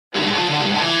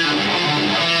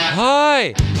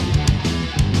away.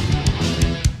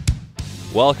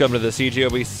 Welcome to the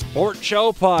CJOB Sports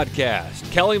Show podcast.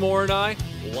 Kelly Moore and I,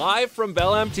 live from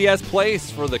Bell MTS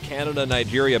Place for the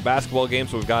Canada-Nigeria basketball game.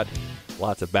 So we've got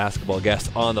lots of basketball guests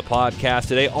on the podcast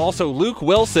today. Also, Luke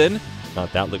Wilson,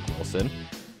 not that Luke Wilson,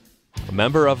 a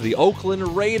member of the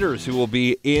Oakland Raiders who will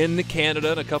be in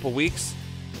Canada in a couple weeks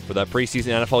for that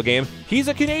preseason NFL game. He's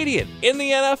a Canadian in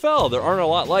the NFL. There aren't a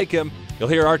lot like him. You'll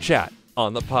hear our chat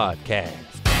on the podcast.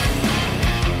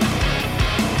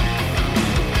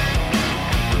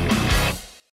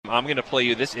 I'm going to play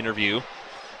you this interview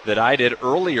that I did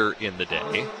earlier in the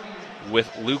day with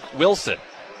Luke Wilson.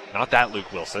 Not that Luke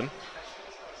Wilson.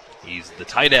 He's the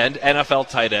tight end, NFL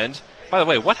tight end. By the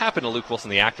way, what happened to Luke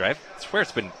Wilson, the actor? I swear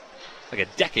it's been like a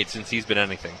decade since he's been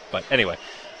anything. But anyway,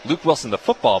 Luke Wilson, the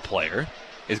football player,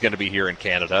 is going to be here in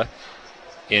Canada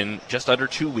in just under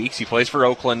 2 weeks. He plays for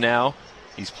Oakland now.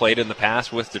 He's played in the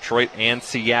past with Detroit and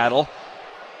Seattle.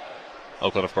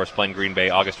 Oakland, of course, playing Green Bay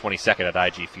August 22nd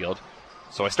at IG Field.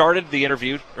 So I started the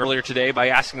interview earlier today by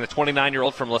asking the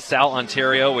 29-year-old from LaSalle,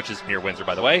 Ontario, which is near Windsor,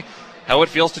 by the way, how it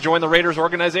feels to join the Raiders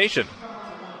organization.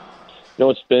 You know,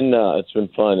 it's been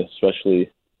fun, especially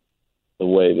the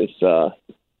way this kind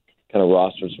of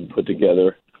roster's been put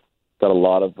together. Got a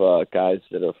lot of guys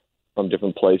that are from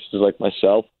different places like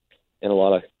myself, and a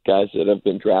lot of guys that have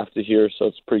been drafted here, so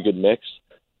it's a pretty good mix.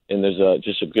 And there's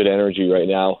just a good energy right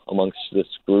now amongst this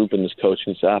group and this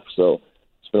coaching staff, so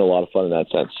it's been a lot of fun in that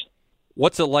sense.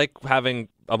 What's it like having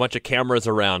a bunch of cameras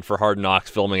around for Hard Knocks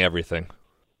filming everything?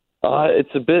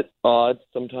 It's a bit odd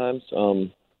sometimes.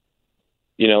 You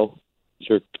know,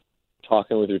 you're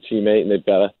talking with your teammate and they've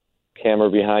got a camera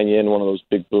behind you and one of those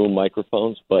big boom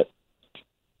microphones. But,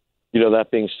 you know, that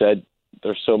being said,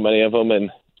 there's so many of them, and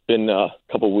it's been a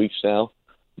couple of weeks now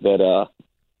that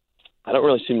I don't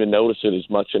really seem to notice it as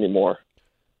much anymore.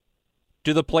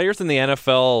 Do the players in the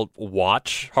NFL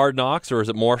watch Hard Knocks, or is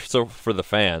it more so for the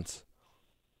fans?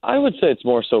 I would say it's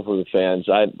more so for the fans.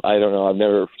 I don't know. I've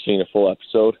never seen a full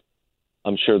episode.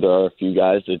 I'm sure there are a few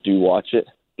guys that do watch it.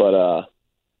 But,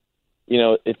 you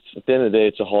know, it's at the end of the day,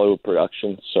 it's a Hollywood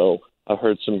production. So I've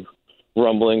heard some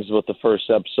rumblings about the first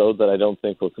episode that I don't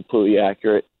think were completely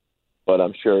accurate. But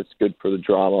I'm sure it's good for the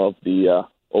drama of the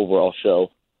overall show.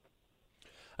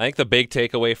 I think the big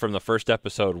takeaway from the first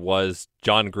episode was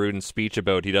John Gruden's speech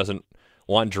about he doesn't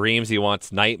want dreams, he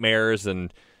wants nightmares,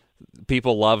 and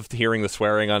people loved hearing the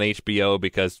swearing on HBO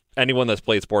because anyone that's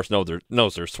played sports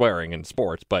knows there's swearing in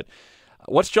sports. But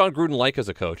what's John Gruden like as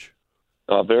a coach?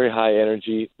 Very high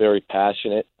energy, very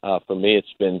passionate. For me,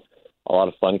 it's been a lot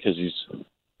of fun because he's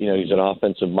an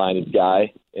offensive-minded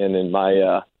guy. And in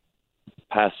my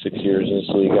past 6 years in this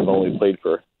league, I've only played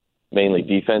for mainly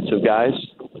defensive guys.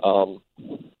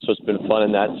 So it's been fun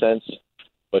in that sense.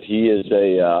 But he is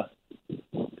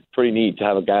pretty neat to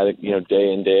have a guy that, you know,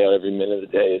 day in, day out, every minute of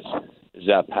the day is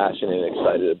that passionate and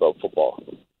excited about football.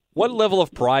 What level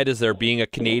of pride is there being a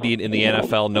Canadian in the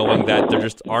NFL, knowing that there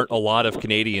just aren't a lot of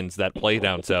Canadians that play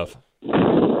down south? Yeah,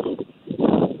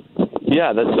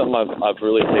 that's something I've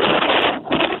really taken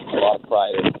a lot of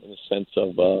pride in the sense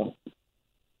of,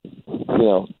 you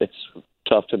know, it's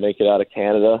tough to make it out of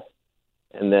Canada,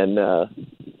 and then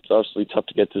it's obviously tough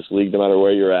to get to this league no matter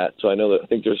where you're at. So I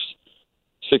think there's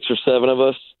 6 or 7 of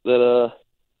us that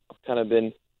have kind of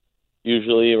been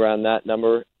usually around that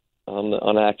number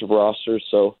on active rosters.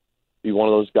 So be one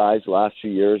of those guys the last few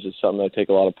years is something I take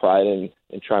a lot of pride in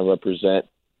and try and represent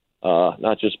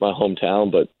not just my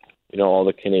hometown, but, you know, all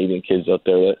the Canadian kids out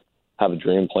there that have a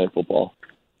dream playing football.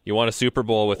 You won a Super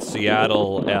Bowl with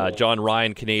Seattle, John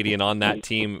Ryan, Canadian, on that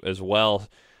team as well.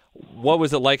 What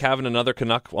was it like having another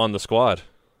Canuck on the squad?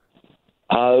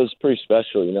 It was pretty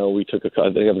special. You know, I think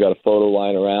I've got a photo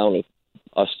lying around with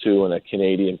us two and a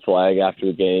Canadian flag after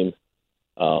the game.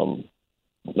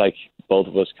 Like both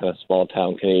of us kind of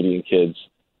small-town Canadian kids.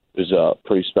 It was a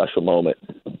pretty special moment.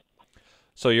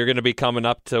 So you're going to be coming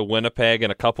up to Winnipeg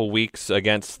in a couple weeks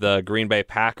against the Green Bay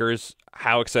Packers.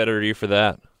 How excited are you for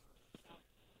that?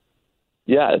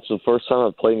 Yeah, it's the first time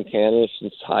I've played in Canada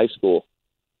since high school.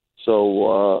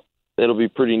 So it'll be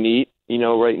pretty neat. You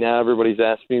know, right now everybody's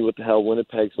asking me what the hell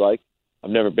Winnipeg's like. I've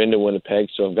never been to Winnipeg,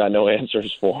 so I've got no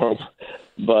answers for them.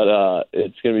 But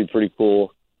it's going to be pretty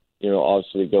cool, you know,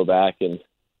 obviously to go back and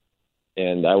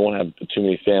I won't have too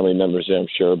many family members there, I'm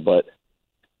sure, but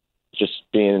just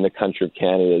being in the country of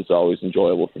Canada is always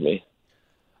enjoyable for me.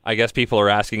 I guess people are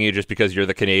asking you just because you're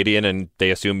the Canadian and they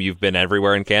assume you've been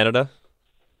everywhere in Canada?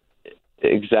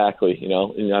 Exactly, you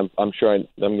know, and I'm sure I'm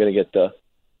going to get the,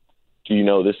 do you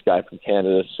know this guy from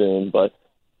Canada soon, but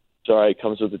it's all right, it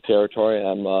comes with the territory.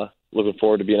 I'm looking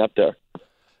forward to being up there.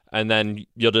 and then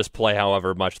you'll just play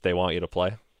however much they want you to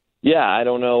play? Yeah, I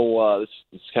don't know. This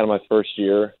is kind of my first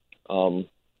year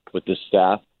with this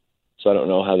staff, so I don't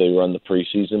know how they run the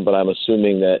preseason, but I'm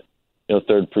assuming that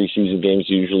third preseason game is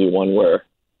usually one where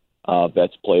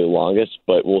vets play the longest,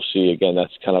 but we'll see. Again,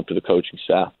 that's kind of up to the coaching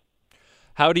staff.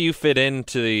 How do you fit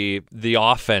into the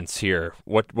offense here?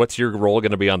 What's your role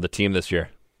going to be on the team this year?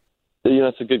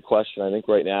 That's a good question. I think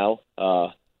right now,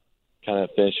 kind of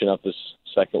finishing up this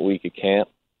second week of camp,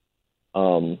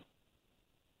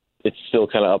 it's still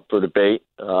kind of up for debate.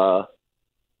 I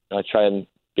try and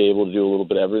be able to do a little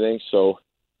bit of everything. So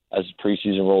as the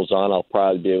preseason rolls on, I'll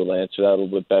probably be able to answer that a little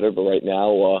bit better. But right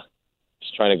now,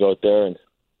 just trying to go out there and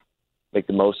make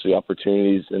the most of the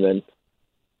opportunities and then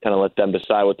kind of let them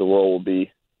decide what the role will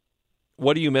be.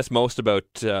 What do you miss most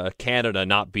about Canada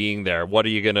not being there? What are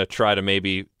you going to try to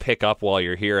maybe pick up while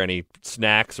you're here? Any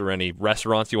snacks or any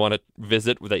restaurants you want to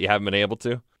visit that you haven't been able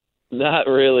to? Not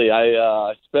really.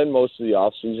 I spend most of the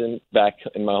off season back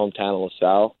in my hometown of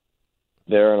LaSalle,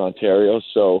 there in Ontario.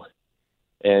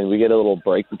 And we get a little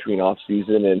break between off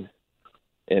season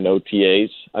and OTAs.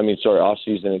 Off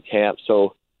season and camp.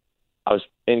 So I was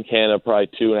in Canada probably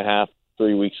 2.5,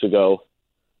 3 weeks ago.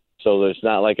 So it's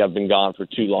not like I've been gone for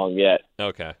too long yet.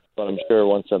 Okay. But I'm sure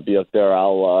once I'll be up there,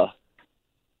 I'm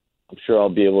sure I'll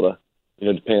be able to,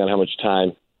 depending on how much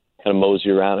time, kind of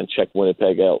mosey around and check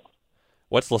Winnipeg out.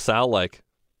 What's LaSalle like?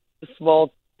 It's a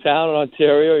small town in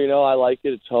Ontario. I like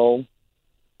it. It's home.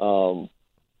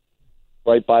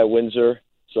 Right by Windsor.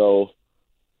 So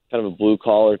kind of a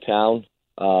blue-collar town,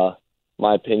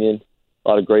 my opinion. A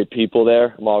lot of great people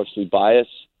there. I'm obviously biased,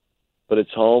 but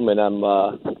it's home, and I'm,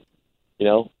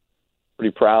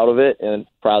 pretty proud of it and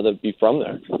proud to be from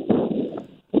there.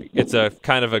 It's a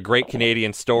kind of a great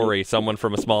Canadian story. Someone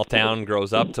from a small town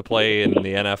grows up to play in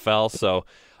the NFL, so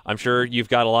I'm sure you've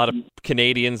got a lot of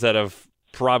Canadians that have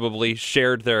probably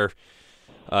shared their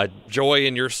joy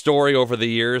in your story over the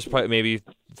years. Maybe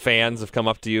fans have come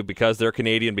up to you because they're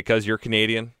Canadian, because you're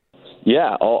Canadian.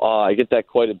 Yeah, I get that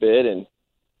quite a bit, and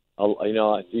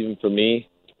even for me,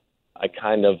 I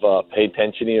kind of pay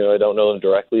attention. I don't know them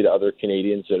directly, to other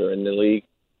Canadians that are in the league,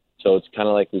 so it's kind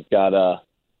of like we've got a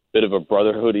bit of a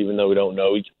brotherhood, even though we don't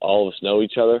know all of us know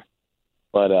each other.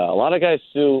 But a lot of guys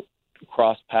do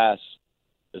cross paths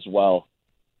as well,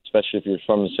 especially if you're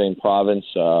from the same province.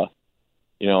 I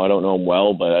don't know him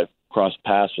well, but I've crossed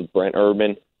paths with Brent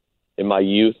Urban in my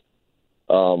youth.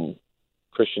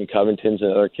 Christian Covington's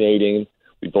another Canadian.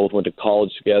 We both went to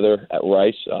college together at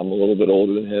Rice. I'm a little bit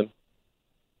older than him.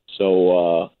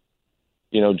 So,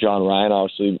 John Ryan,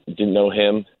 obviously didn't know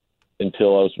him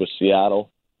until I was with Seattle.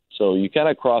 So you kind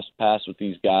of cross paths with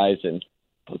these guys, and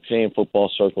the Canadian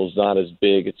football circle is not as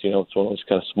big. It's, it's one of those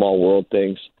kind of small world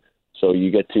things. So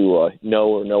you get to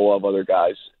know of other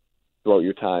guys throughout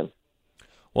your time.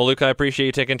 Well, Luke, I appreciate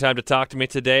you taking time to talk to me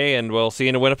today, and we'll see you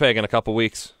in Winnipeg in a couple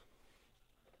weeks.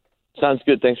 Sounds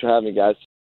good. Thanks for having me, guys.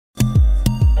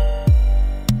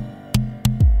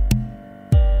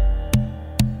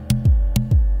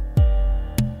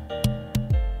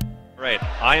 Right.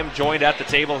 I am joined at the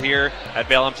table here at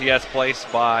Bell MTS Place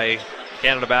by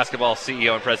Canada Basketball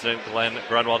CEO and President Glenn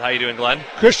Grunwald. How are you doing, Glenn?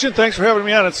 Christian, thanks for having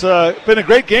me on. It's been a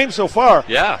great game so far.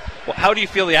 Yeah. Well, how do you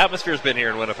feel the atmosphere has been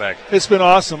here in Winnipeg? It's been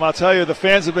awesome. I'll tell you, the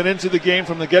fans have been into the game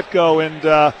from the get-go, and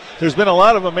there's been a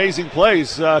lot of amazing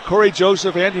plays. Corey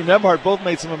Joseph, Andrew Nebhart both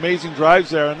made some amazing drives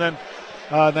there, and then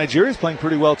Nigeria's playing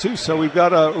pretty well too, so we've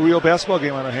got a real basketball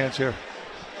game on our hands here.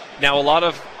 Now, a lot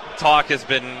of talk has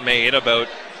been made about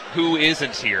who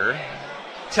isn't here.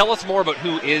 Tell us more about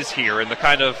who is here and the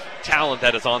kind of talent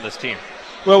that is on this team.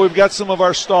 Well, we've got some of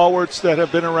our stalwarts that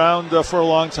have been around for a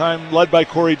long time, led by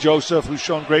Corey Joseph, who's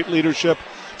shown great leadership,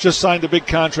 just signed a big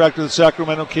contract with the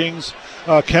Sacramento Kings.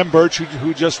 Kem Birch,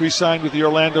 who just re-signed with the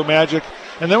Orlando Magic.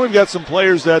 And then we've got some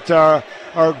players that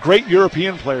are great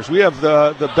European players. We have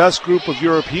the best group of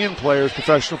European players,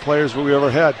 professional players, that we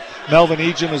ever had. Melvin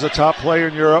Ejim is a top player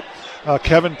in Europe.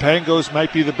 Kevin Pangos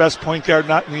might be the best point guard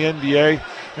not in the NBA.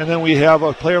 And then we have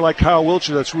a player like Kyle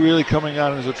Wiltshire that's really coming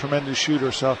on as a tremendous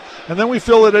shooter. So, and then we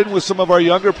fill it in with some of our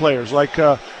younger players like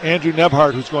Andrew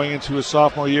Nebhart, who's going into his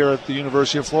sophomore year at the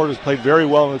University of Florida. Has played very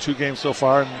well in the 2 games so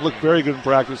far and looked very good in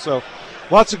practice. So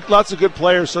lots of good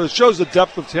players. So it shows the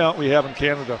depth of talent we have in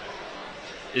Canada.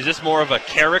 Is this more of a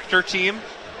character team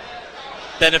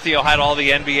than if you had all the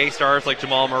NBA stars like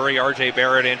Jamal Murray, R.J.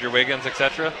 Barrett, Andrew Wiggins,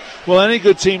 etc.? Well, any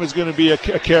good team is going to be a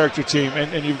character team,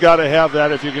 and you've got to have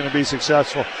that if you're going to be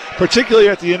successful, particularly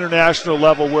at the international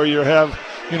level where you have,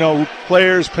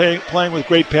 players playing with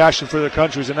great passion for their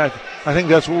countries, and I think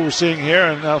that's what we're seeing here,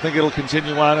 and I think it'll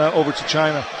continue on over to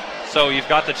China. So you've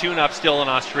got the tune-up still in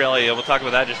Australia. We'll talk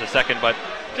about that in just a second. But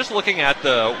just looking at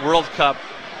the World Cup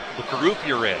group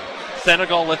you're in,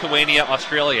 Senegal, Lithuania,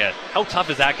 Australia, how tough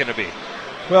is that going to be?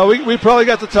 Well, we probably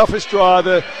got the toughest draw.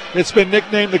 It's been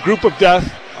nicknamed the Group of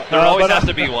Death. There always has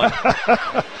to be one.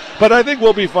 But I think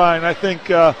we'll be fine. I think,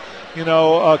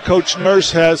 Coach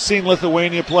Nurse has seen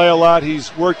Lithuania play a lot.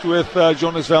 He's worked with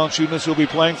Jonas Valanciunas, who will be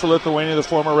playing for Lithuania, the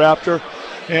former Raptor.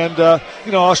 And,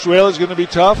 Australia's going to be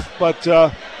tough. But,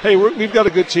 hey, we've got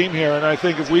a good team here. And I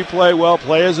think if we play well,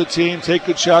 play as a team, take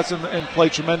good shots, and play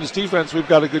tremendous defense, we've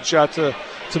got a good shot to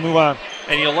move on.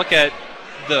 And you look at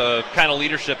the kind of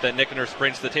leadership that Nick Nurse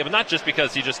brings to the table, not just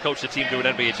because he just coached a team to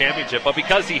an NBA championship, but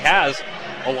because he has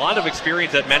a lot of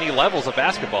experience at many levels of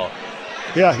basketball.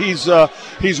 Yeah,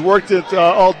 he's worked at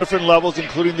all different levels,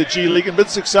 including the G League, and been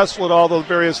successful at all those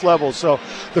various levels. So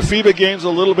the FIBA game's a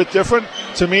little bit different.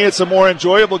 To me, it's a more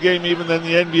enjoyable game even than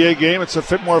the NBA game. It's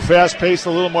a more fast-paced,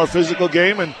 a little more physical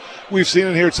game, and we've seen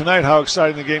it here tonight how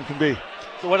exciting the game can be.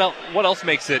 So what else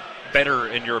makes it better,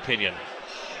 in your opinion?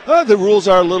 The rules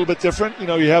are a little bit different.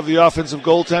 You have the offensive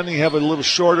goaltending. You have a little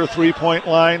shorter three-point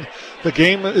line. The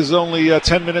game is only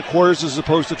 10-minute quarters as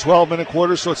opposed to 12-minute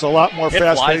quarters, so it's a lot more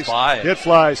fast-paced. It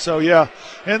flies. So, yeah.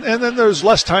 And then there's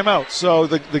less timeouts. So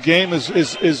the game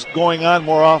is going on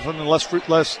more often and less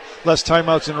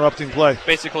timeouts interrupting play.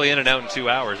 Basically in and out in 2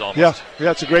 hours almost.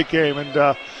 Yeah, it's a great game.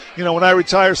 And, when I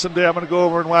retire someday, I'm going to go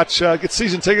over and watch, get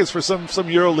season tickets for some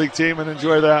EuroLeague team and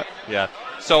enjoy that. Yeah.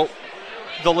 So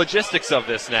the logistics of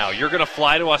this now, you're going to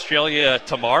fly to Australia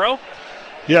tomorrow?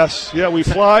 Yes, we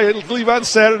fly, leave on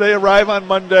Saturday, arrive on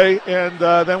Monday, and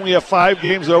then we have 5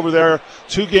 games over there,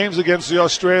 2 games against the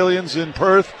Australians in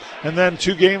Perth, and then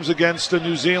 2 games against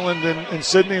New Zealand in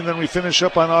Sydney, and then we finish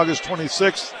up on August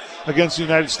 26th against the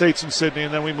United States in Sydney,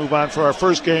 and then we move on for our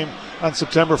first game on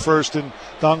September 1st in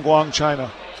Dongguan, China.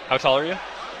 How tall are you?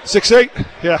 6'8",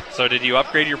 yeah. So did you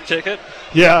upgrade your ticket?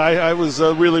 Yeah, I was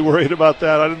really worried about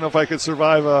that. I didn't know if I could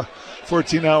survive a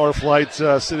 14-hour flight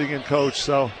sitting in coach,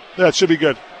 so that should be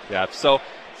good. Yeah, so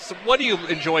what do you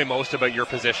enjoy most about your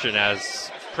position as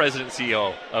president and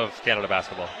CEO of Canada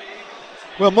Basketball?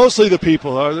 Well, mostly the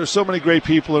people. There's so many great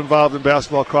people involved in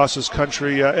basketball across this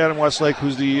country. Adam Westlake,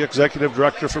 who's the executive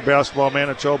director for Basketball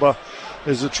Manitoba,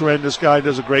 is a tremendous guy,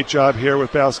 does a great job here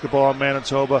with basketball in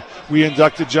Manitoba. We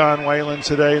inducted John Whalen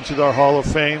today into our Hall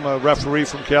of Fame, a referee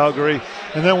from Calgary.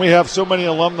 And then we have so many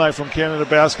alumni from Canada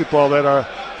Basketball that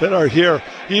are here.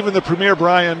 Even the Premier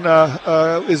Brian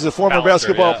is a former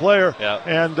basketball player. Yeah.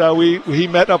 And he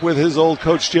met up with his old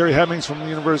coach, Jerry Hemmings, from the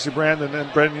University of Brandon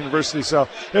and Brandon University. So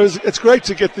it's great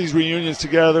to get these reunions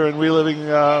together and reliving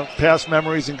past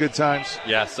memories and good times.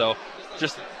 Yeah, so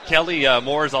just Kelly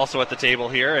Moore is also at the table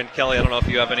here. And Kelly, I don't know if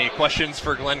you have any questions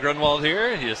for Glenn Grunwald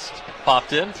here. He just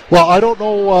popped in. Well, I don't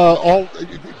know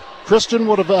Christian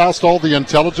would have asked all the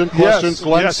intelligent questions,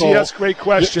 Glenn. Yes, he has great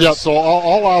questions. Yeah, so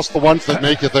I'll ask the ones that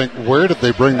make you think, where did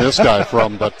they bring this guy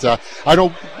from? But I know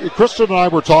Christian and I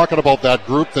were talking about that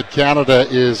group that Canada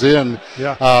is in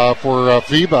for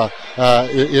FIBA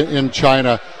in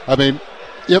China. I mean,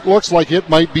 it looks like it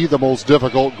might be the most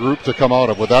difficult group to come out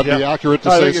of. Would that be accurate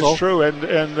to say so? I think it's true.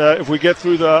 And if we get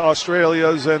through the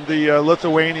Australias and the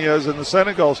Lithuanias and the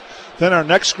Senegals, then our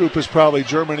next group is probably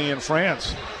Germany and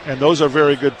France. And those are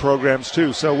very good programs,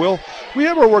 too. So we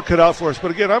have our work cut out for us.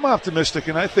 But, again, I'm optimistic,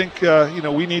 and I think,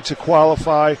 we need to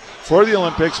qualify for the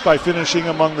Olympics by finishing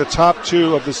among the top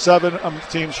 2 of the 7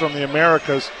 teams from the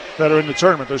Americas that are in the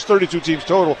tournament. There's 32 teams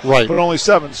total, but only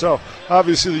 7. So,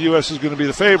 obviously, the U.S. is going to be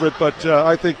the favorite, but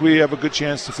I think we have a good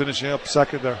chance to finishing up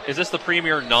second there. Is this the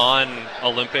premier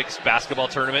non-Olympics basketball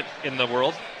tournament in the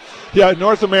world? Yeah, in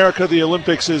North America, the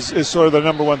Olympics is sort of the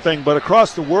number one thing. But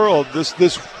across the world, this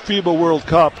FIBA World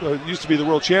Cup, used to be the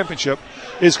World Championship,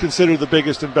 is considered the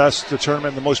biggest and best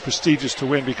tournament, the most prestigious to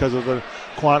win because of the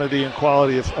quantity and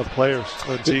quality of players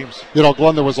and teams.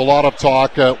 Glenn, there was a lot of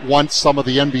talk once some of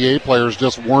the NBA players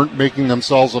just weren't making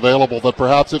themselves available that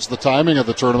perhaps it's the timing of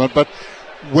the tournament. But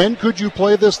when could you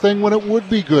play this thing when it would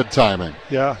be good timing?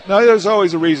 Yeah, no, there's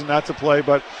always a reason not to play,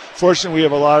 but fortunately we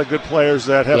have a lot of good players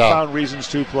that have found reasons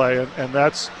to play, and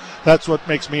that's what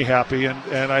makes me happy.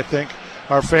 And I think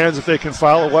our fans, if they can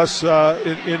follow us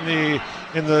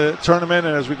in the tournament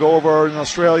and as we go over in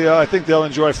Australia, I think they'll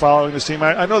enjoy following this team.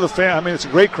 I know the fan. I mean, it's a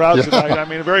great crowd tonight. I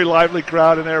mean, a very lively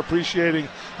crowd, and they're appreciating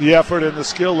the effort and the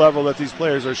skill level that these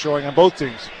players are showing on both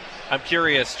teams. I'm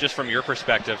curious, just from your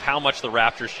perspective, how much the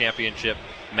Raptors championship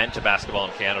meant to basketball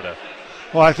in Canada.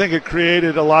 Well, I think it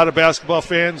created a lot of basketball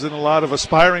fans and a lot of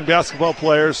aspiring basketball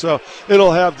players, so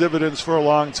it'll have dividends for a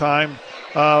long time.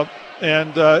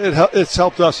 And it's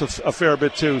helped us a fair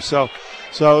bit, too. So,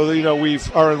 So,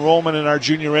 our enrollment in our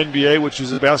junior NBA, which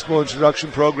is a basketball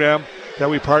introduction program that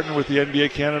we partner with the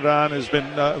NBA Canada on, has been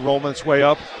enrollment's way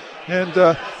up. And,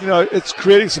 it's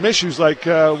creating some issues like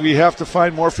we have to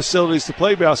find more facilities to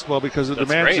play basketball because the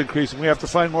demand is increasing. We have to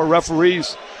find more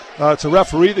referees to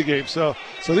referee the game. So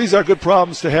these are good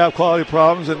problems to have, quality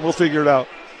problems, and we'll figure it out.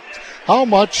 How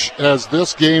much has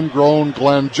this game grown,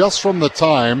 Glenn, just from the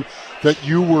time that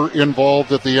you were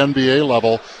involved at the NBA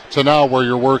level to now where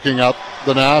you're working at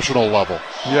the national level?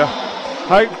 Yeah.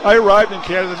 I arrived in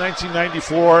Canada in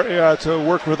 1994 to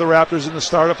work with the Raptors in the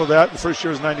startup of that. The first year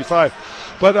was 95.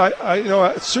 But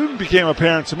it soon became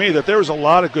apparent to me that there was a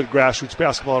lot of good grassroots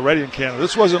basketball already in Canada.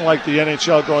 This wasn't like the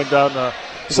NHL going down to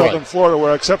southern Florida,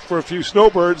 where except for a few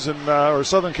snowbirds or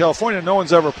Southern California, no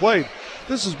one's ever played.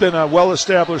 This has been a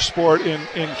well-established sport in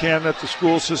Canada at the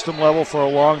school system level for a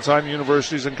long time,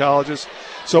 universities and colleges.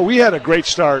 So we had a great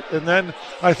start. And then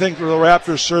I think the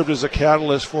Raptors served as a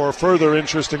catalyst for further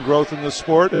interest and growth in the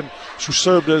sport and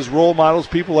served as role models,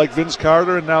 people like Vince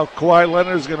Carter. And now Kawhi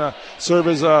Leonard is going to serve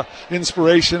as an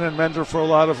inspiration and mentor for a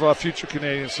lot of future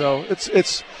Canadians. So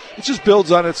it just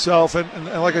builds on itself. And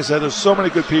like I said, there's so many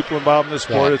good people involved in this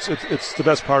sport. Yeah. It's the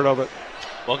best part of it.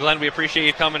 Well, Glenn, we appreciate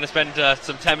you coming to spend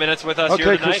some 10 minutes with us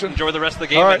here tonight. Christian. Enjoy the rest of the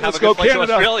game right, and have a good flight to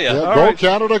Australia. Yeah, go, right.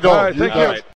 Canada, go. All right, thank you.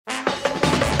 Right.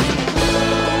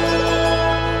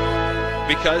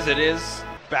 Because it is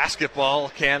Basketball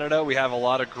Canada, we have a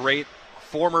lot of great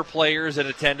former players in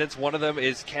attendance. One of them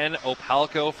is Ken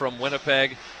Opalko from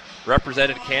Winnipeg,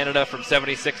 represented Canada from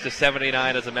 76 to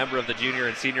 79 as a member of the junior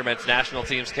and senior men's national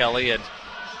teams, Kelly. And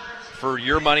for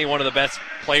your money, one of the best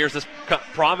players this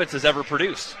province has ever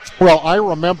produced. Well, I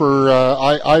remember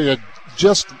I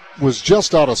was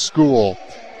just out of school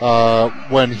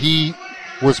when he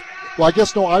was. Well,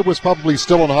 I was probably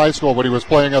still in high school when he was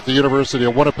playing at the University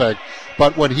of Winnipeg.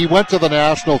 But when he went to the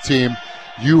national team,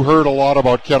 you heard a lot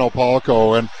about Ken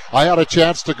Opalko, and I had a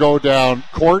chance to go down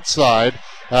courtside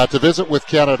to visit with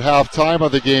Ken at halftime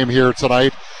of the game here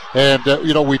tonight. And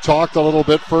we talked a little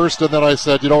bit first, and then I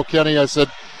said, Kenny, I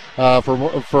said,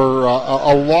 for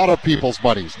a lot of people's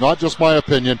monies, not just my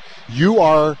opinion, you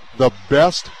are the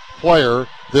best player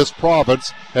this province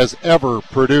has ever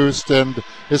produced. And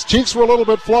his cheeks were a little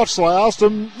bit flushed, so I asked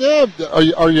him,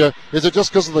 are you is it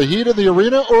just because of the heat in the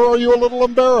arena, or are you a little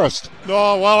embarrassed?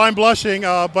 No, well, I'm blushing,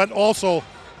 but also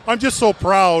I'm just so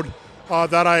proud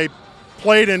that I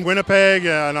played in Winnipeg,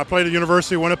 and I played at the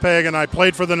University of Winnipeg, and I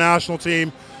played for the national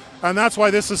team, and that's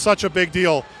why this is such a big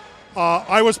deal.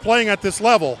 I was playing at this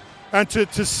level, and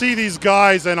to see these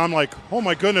guys, and I'm like, oh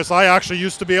my goodness, I actually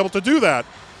used to be able to do that.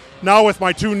 Now with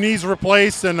my 2 knees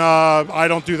replaced, and I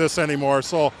don't do this anymore.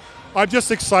 So I'm just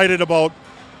excited about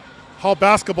how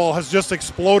basketball has just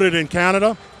exploded in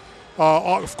Canada.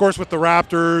 Of course, with the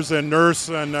Raptors and Nurse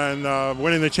and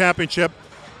winning the championship.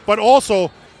 But also,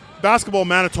 Basketball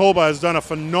Manitoba has done a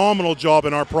phenomenal job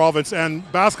in our province, and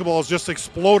basketball is just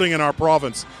exploding in our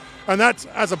province. And that's,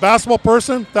 as a basketball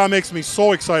person, that makes me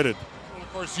so excited.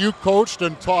 Of course, you coached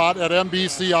and taught at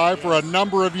MBCI for a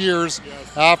number of years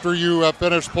after you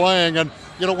finished playing. And,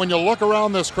 when you look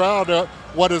around this crowd,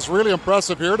 what is really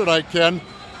impressive here tonight, Ken,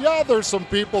 there's some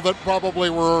people that probably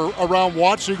were around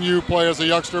watching you play as a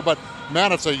youngster, but,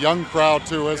 man, it's a young crowd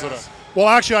too, isn't it? Well,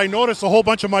 actually, I noticed a whole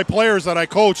bunch of my players that I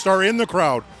coached are in the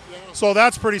crowd. So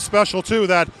that's pretty special, too,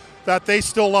 that they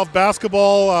still love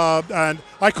basketball. And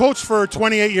I coached for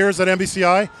 28 years at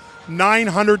MBCI,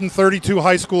 932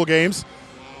 high school games.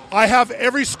 I have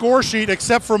every score sheet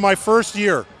except for my first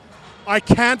year. I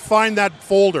can't find that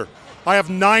folder. I have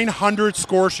 900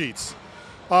 score sheets.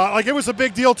 It was a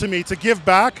big deal to me to give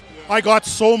back. I got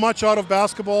so much out of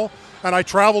basketball, and I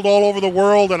traveled all over the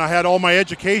world, and I had all my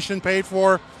education paid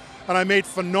for, and I made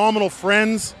phenomenal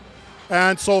friends.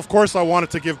 And so, of course, I wanted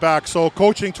to give back. So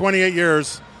coaching 28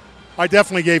 years, I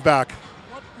definitely gave back.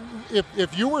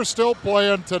 If you were still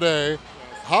playing today,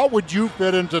 how would you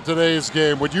fit into today's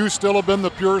game? Would you still have been the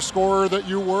pure scorer that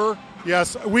you were?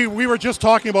 Yes, we were just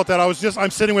talking about that.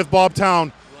 I'm sitting with Bob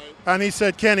Town, and he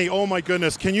said, Kenny, oh my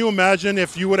goodness, can you imagine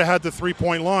if you would have had the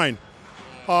 3-point line?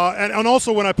 And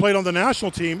also when I played on the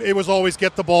national team, it was always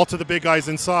get the ball to the big guys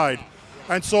inside.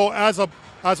 And so as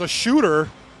a shooter,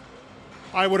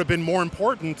 I would have been more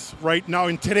important right now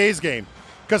in today's game.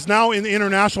 Because now in the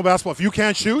international basketball, if you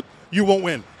can't shoot, you won't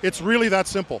win. It's really that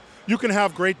simple. You can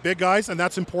have great big guys, and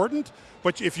that's important,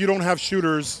 but if you don't have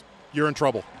shooters, you're in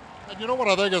trouble. And you know what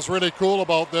I think is really cool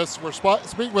about this? We're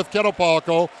speaking with Ken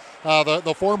Opalko,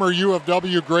 the former U of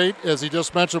W great, as he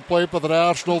just mentioned, played for the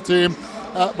national team.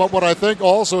 But what I think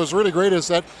also is really great is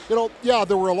that,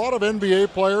 there were a lot of NBA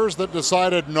players that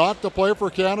decided not to play for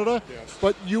Canada,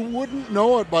 but you wouldn't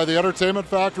know it by the entertainment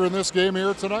factor in this game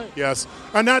here tonight. Yes,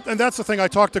 and that's the thing. I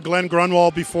talked to Glenn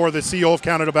Grunwald before, the CEO of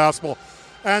Canada Basketball,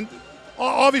 and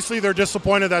obviously they're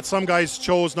disappointed that some guys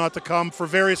chose not to come for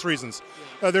various reasons.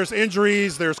 There's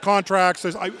injuries, there's contracts,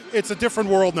 it's a different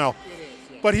world now.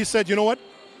 But he said, you know what?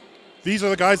 These are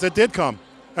the guys that did come.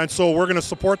 And so we're going to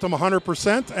support them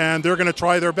 100%, and they're going to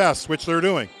try their best, which they're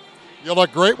doing. You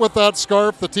look great with that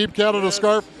scarf, the Team Canada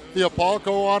scarf, the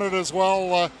Apolco on it as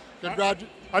well.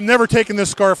 I'm never taking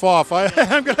this scarf off.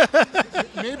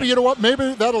 Maybe, you know what?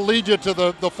 Maybe that'll lead you to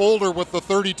the folder with the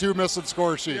 32 missing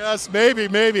score sheets. Yes,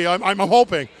 maybe. I'm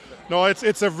hoping. No,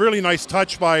 it's a really nice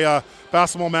touch by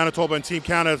Basketball Manitoba and Team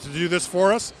Canada to do this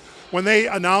for us. When they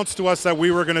announced to us that we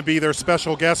were going to be their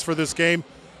special guests for this game,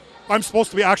 I'm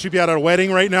supposed to actually be at a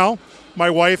wedding right now. My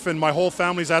wife and my whole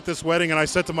family's at this wedding, and I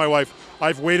said to my wife,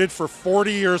 I've waited for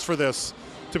 40 years for this,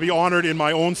 to be honored in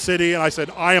my own city, and I said,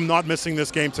 I am not missing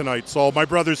this game tonight. So my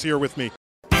brother's here with me.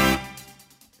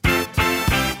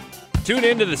 Tune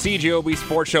in to the CJOB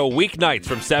Sports Show weeknights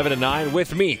from 7 to 9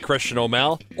 with me, Christian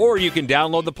O'Mell, or you can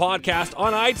download the podcast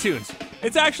on iTunes.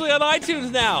 It's actually on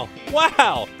iTunes now.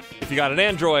 Wow! If you got an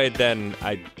Android, then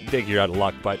I think you're out of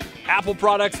luck, but Apple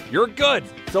products, you're good.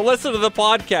 So listen to the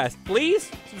podcast. Please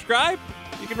subscribe.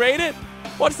 You can rate it.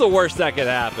 What's the worst that could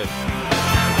happen?